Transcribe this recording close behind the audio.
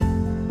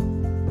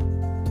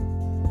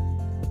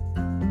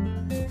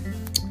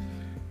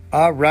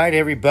All right,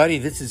 everybody.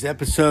 This is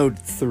episode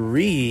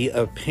 3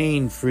 of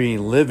Pain-Free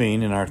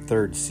Living in our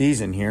 3rd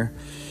season here.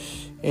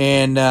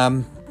 And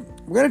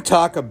we're going to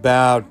talk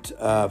about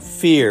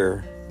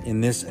fear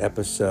in this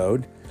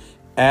episode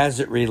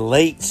as it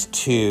relates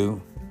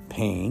to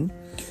pain.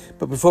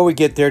 But before we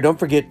get there, don't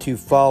forget to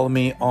follow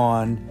me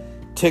on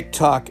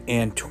TikTok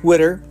and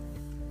Twitter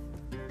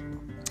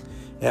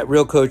at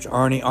Real Coach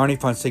Arnie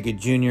Fonseca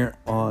Jr.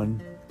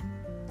 on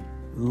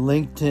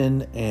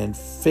LinkedIn and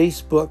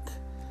Facebook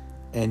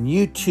and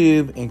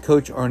YouTube, and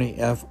Coach Arnie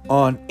F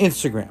on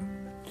Instagram.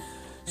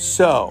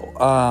 So,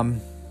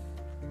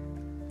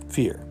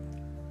 fear.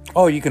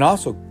 Oh, you can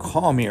also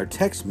call me or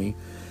text me,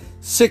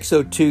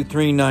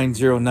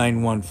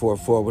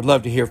 602-390-9144. Would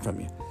love to hear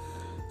from you.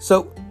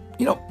 So,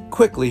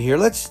 quickly here,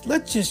 let's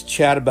just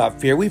chat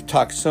about fear. We've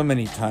talked so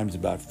many times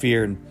about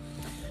fear, and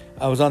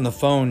I was on the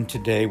phone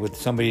today with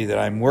somebody that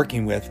I'm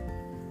working with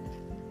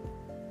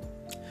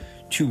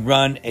to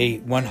run a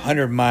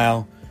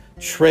 100-mile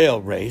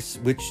trail race,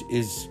 which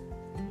is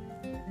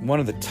one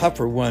of the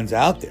tougher ones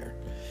out there.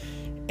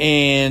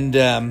 And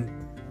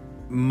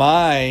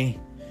my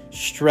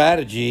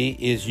strategy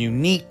is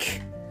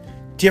unique,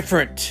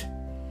 different,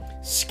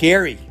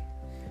 scary,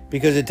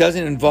 because it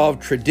doesn't involve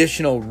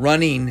traditional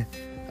running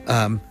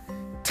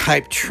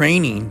type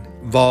training,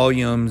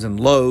 volumes and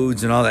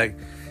loads and all that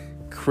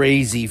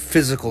crazy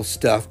physical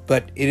stuff,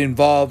 but it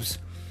involves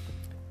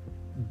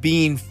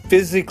being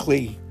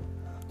physically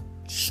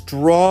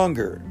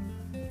stronger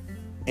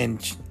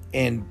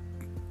and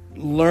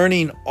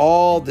learning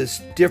all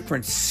this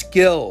different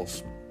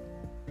skills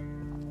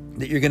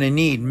that you're going to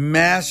need,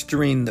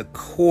 mastering the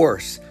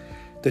course,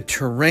 the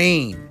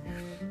terrain,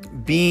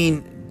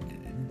 being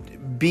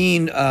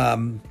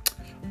on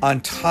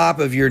top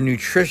of your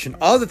nutrition,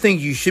 all the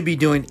things you should be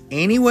doing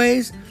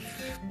anyways.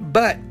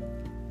 But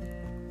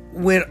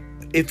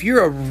if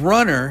you're a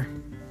runner,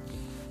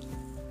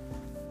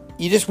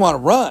 you just want to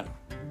run.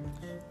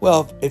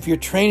 Well, if you're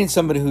training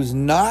somebody who's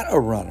not a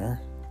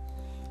runner,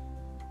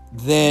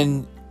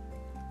 then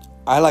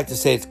I like to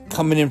say it's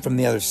coming in from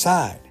the other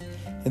side.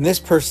 And this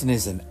person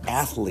is an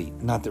athlete.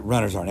 Not that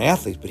runners aren't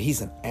athletes, but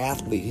he's an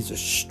athlete. He's a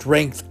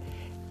strength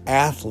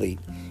athlete,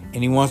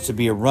 and he wants to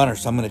be a runner.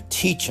 So I'm going to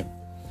teach him.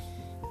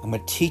 I'm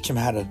going to teach him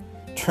how to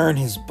turn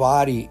his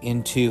body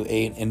into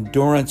an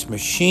endurance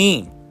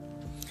machine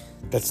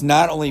that's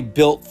not only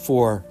built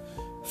for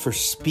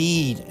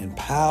speed and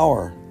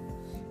power,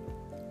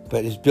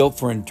 but is built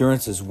for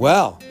endurance as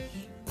well.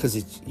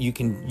 Because you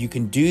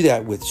can do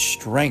that with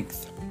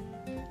strength.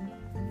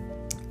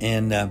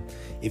 And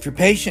if you're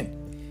patient,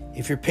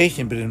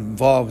 but it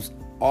involves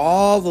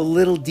all the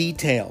little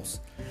details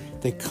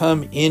that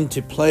come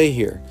into play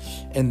here.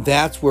 And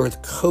that's where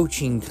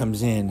coaching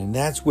comes in. And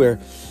that's where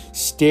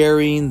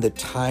staring the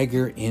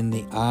tiger in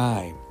the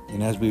eye.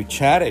 And as we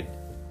chatted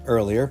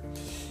earlier,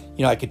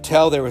 I could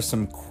tell there was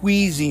some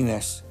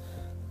queasiness,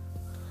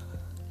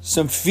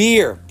 some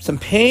fear, some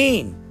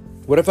pain.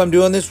 What if I'm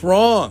doing this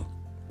wrong?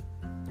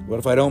 What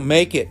if I don't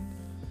make it?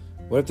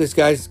 What if this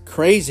guy's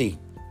crazy?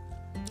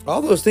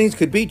 All those things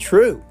could be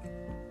true.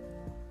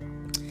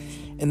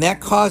 And that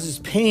causes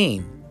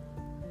pain.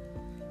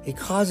 It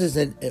causes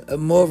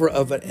more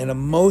of an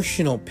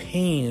emotional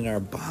pain in our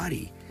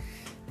body,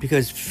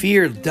 because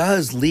fear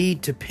does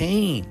lead to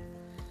pain.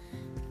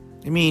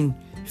 I mean,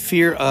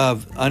 fear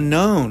of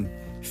unknown,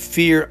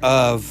 fear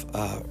of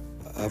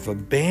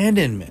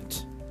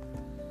abandonment,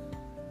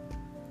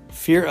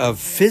 fear of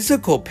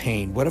physical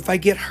pain. What if I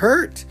get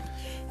hurt?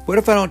 What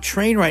if I don't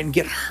train right and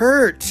get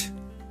hurt?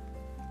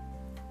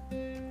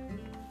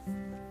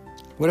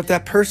 What if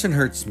that person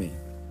hurts me?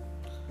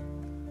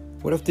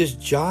 What if this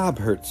job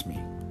hurts me?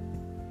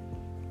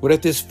 What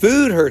if this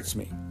food hurts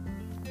me?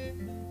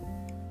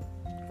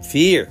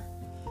 Fear.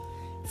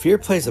 Fear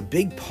plays a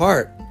big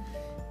part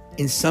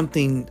in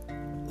something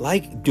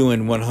like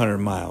doing 100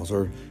 miles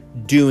or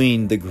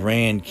doing the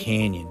Grand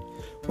Canyon.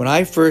 When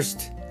I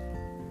first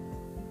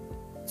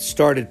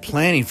started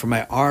planning for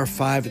my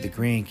R5 at the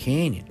Grand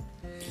Canyon,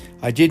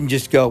 I didn't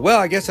just go, well,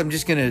 I guess I'm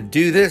just going to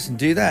do this and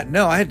do that.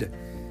 No, I had to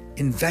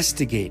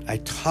investigate. I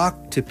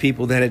talked to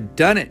people that had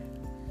done it.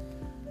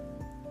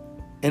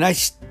 And I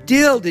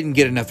still didn't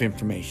get enough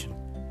information.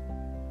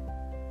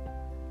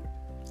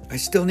 I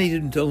still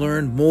needed to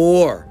learn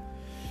more.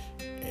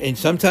 And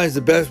sometimes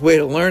the best way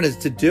to learn is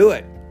to do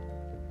it.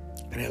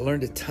 And I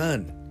learned a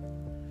ton.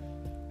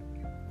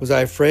 Was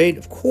I afraid?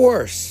 Of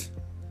course.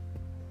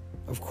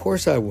 Of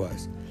course I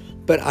was.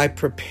 But I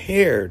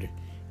prepared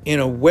in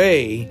a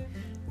way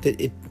that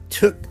it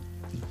took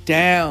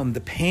down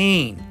the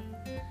pain.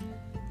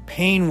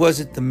 Pain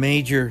wasn't the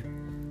major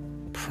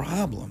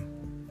problem.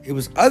 It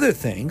was other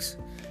things.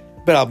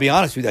 But I'll be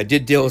honest with you, I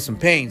did deal with some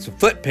pain, some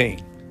foot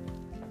pain.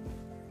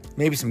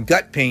 Maybe some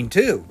gut pain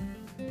too.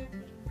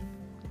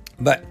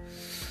 But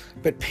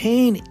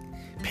pain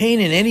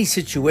in any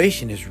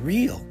situation is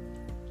real.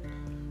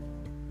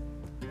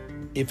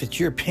 If it's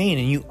your pain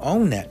and you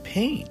own that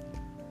pain,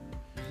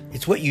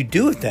 it's what you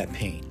do with that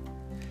pain.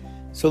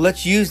 So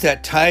let's use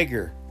that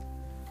tiger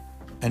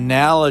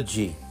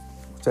analogy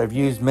which I've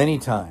used many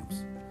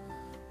times,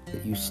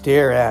 that you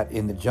stare at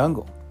in the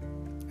jungle.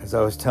 As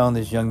I was telling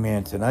this young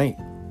man tonight,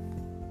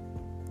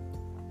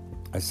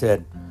 I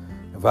said,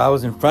 if I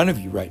was in front of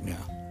you right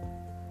now,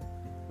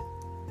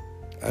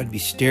 I'd be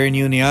staring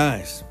you in the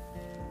eyes.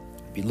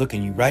 I'd be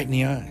looking you right in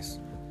the eyes.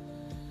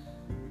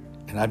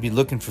 And I'd be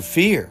looking for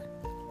fear.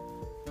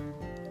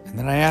 And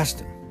then I asked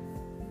him,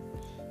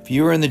 if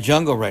you were in the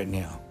jungle right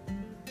now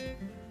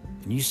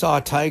and you saw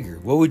a tiger,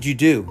 what would you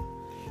do?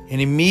 And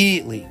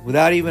immediately,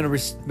 without even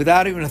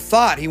a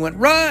thought, he went,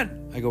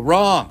 run! I go,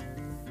 wrong.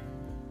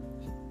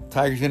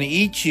 Tiger's going to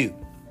eat you.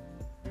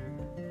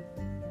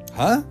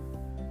 Huh?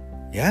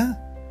 Yeah.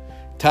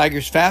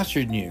 Tiger's faster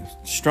than you,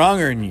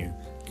 stronger than you,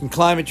 can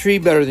climb a tree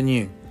better than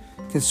you,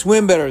 can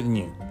swim better than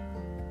you.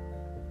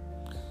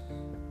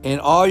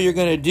 And all you're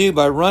going to do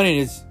by running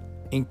is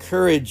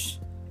encourage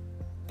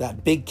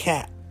that big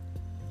cat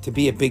to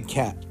be a big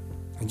cat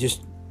and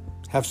just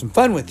have some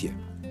fun with you.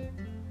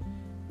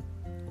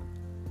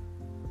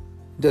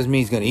 Doesn't mean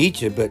he's going to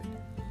eat you, but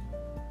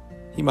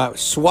he might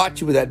swat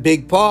you with that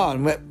big paw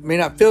and may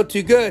not feel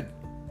too good.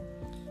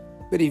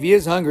 But if he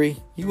is hungry,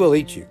 he will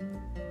eat you.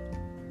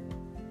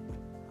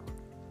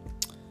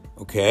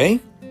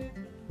 Okay,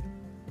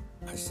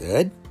 I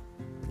said,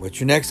 what's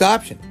your next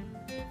option?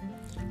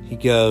 He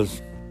goes,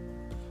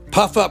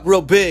 puff up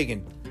real big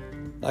and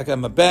like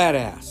I'm a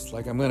badass,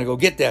 like I'm going to go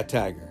get that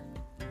tiger.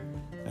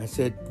 I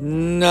said,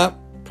 no,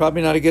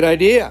 probably not a good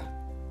idea.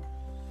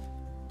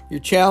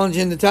 You're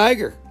challenging the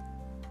tiger.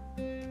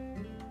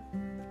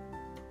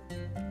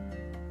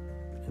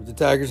 If the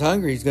tiger's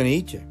hungry, he's going to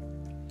eat you.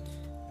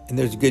 And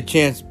there's a good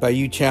chance by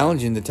you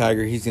challenging the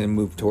tiger, he's going to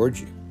move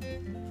towards you.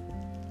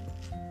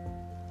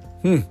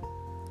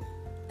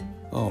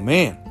 Oh,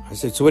 man. I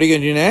said, so what are you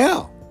going to do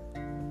now?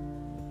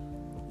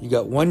 You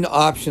got one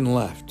option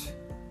left.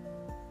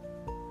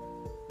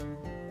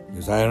 He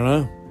goes, I don't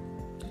know.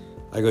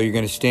 I go, you're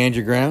going to stand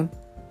your ground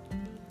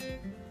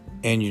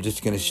and you're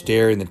just going to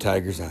stare in the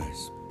tiger's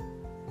eyes.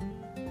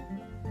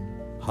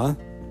 Huh?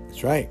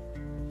 That's right.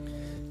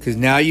 Because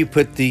now you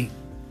put the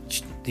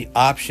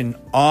option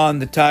on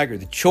the tiger.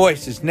 The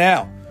choice is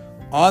now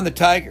on the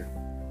tiger.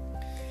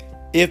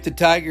 If the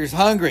tiger is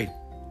hungry,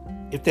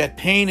 if that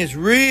pain is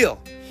real,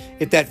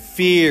 if that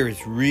fear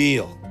is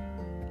real,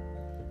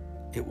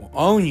 it will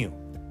own you.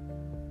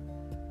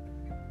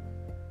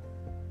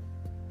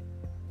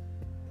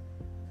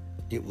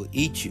 It will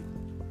eat you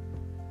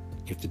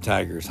if the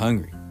tiger is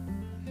hungry.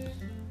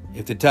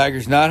 If the tiger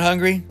is not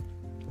hungry,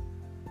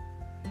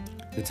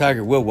 the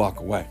tiger will walk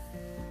away.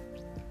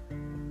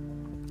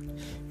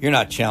 You're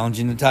not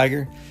challenging the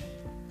tiger.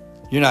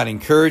 You're not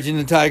encouraging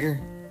the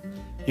tiger.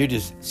 You're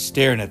just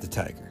staring at the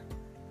tiger.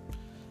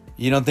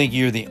 You don't think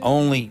you're the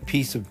only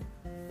piece of,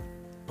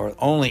 or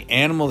only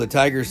animal the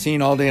tiger's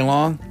seen all day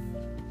long?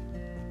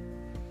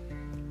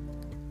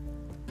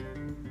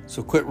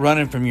 So quit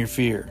running from your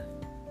fear.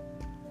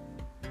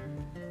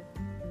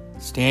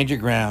 Stand your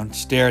ground,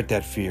 stare at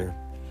that fear,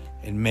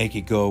 and make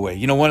it go away.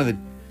 You know, one of the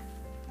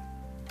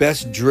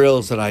best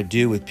drills that I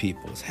do with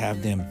people is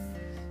have them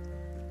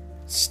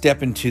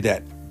step into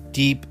that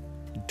deep,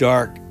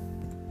 dark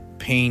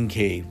pain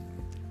cave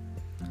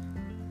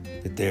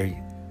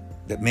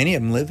that many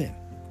of them live in.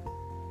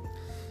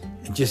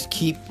 And just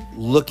keep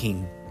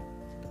looking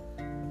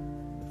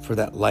for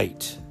that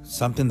light,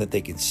 something that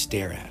they can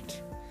stare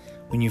at.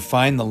 When you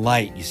find the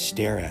light, you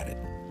stare at it.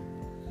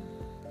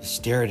 You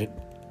stare at it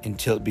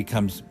until it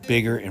becomes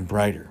bigger and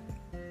brighter.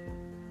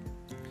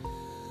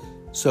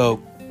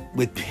 So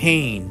with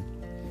pain,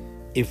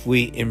 if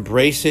we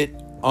embrace it,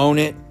 own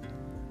it,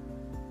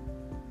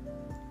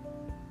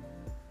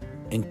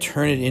 and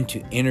turn it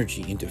into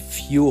energy, into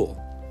fuel,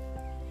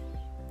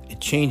 it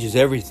changes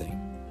everything.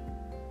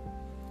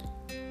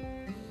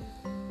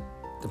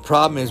 The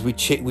problem is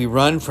we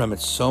run from it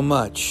so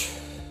much,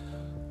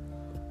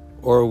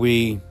 or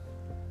we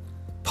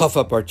puff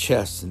up our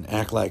chests and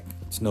act like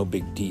it's no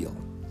big deal.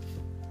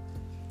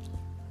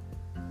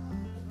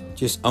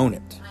 Just own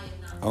it.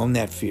 Own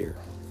that fear,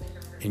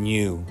 and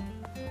you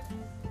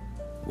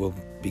will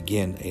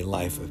begin a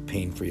life of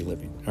pain-free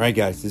living. All right,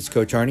 guys, this is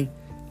Coach Arnie,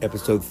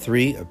 episode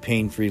 3 of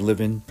Pain-Free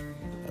Living.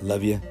 I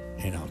love you,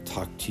 and I'll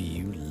talk to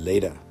you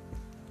later.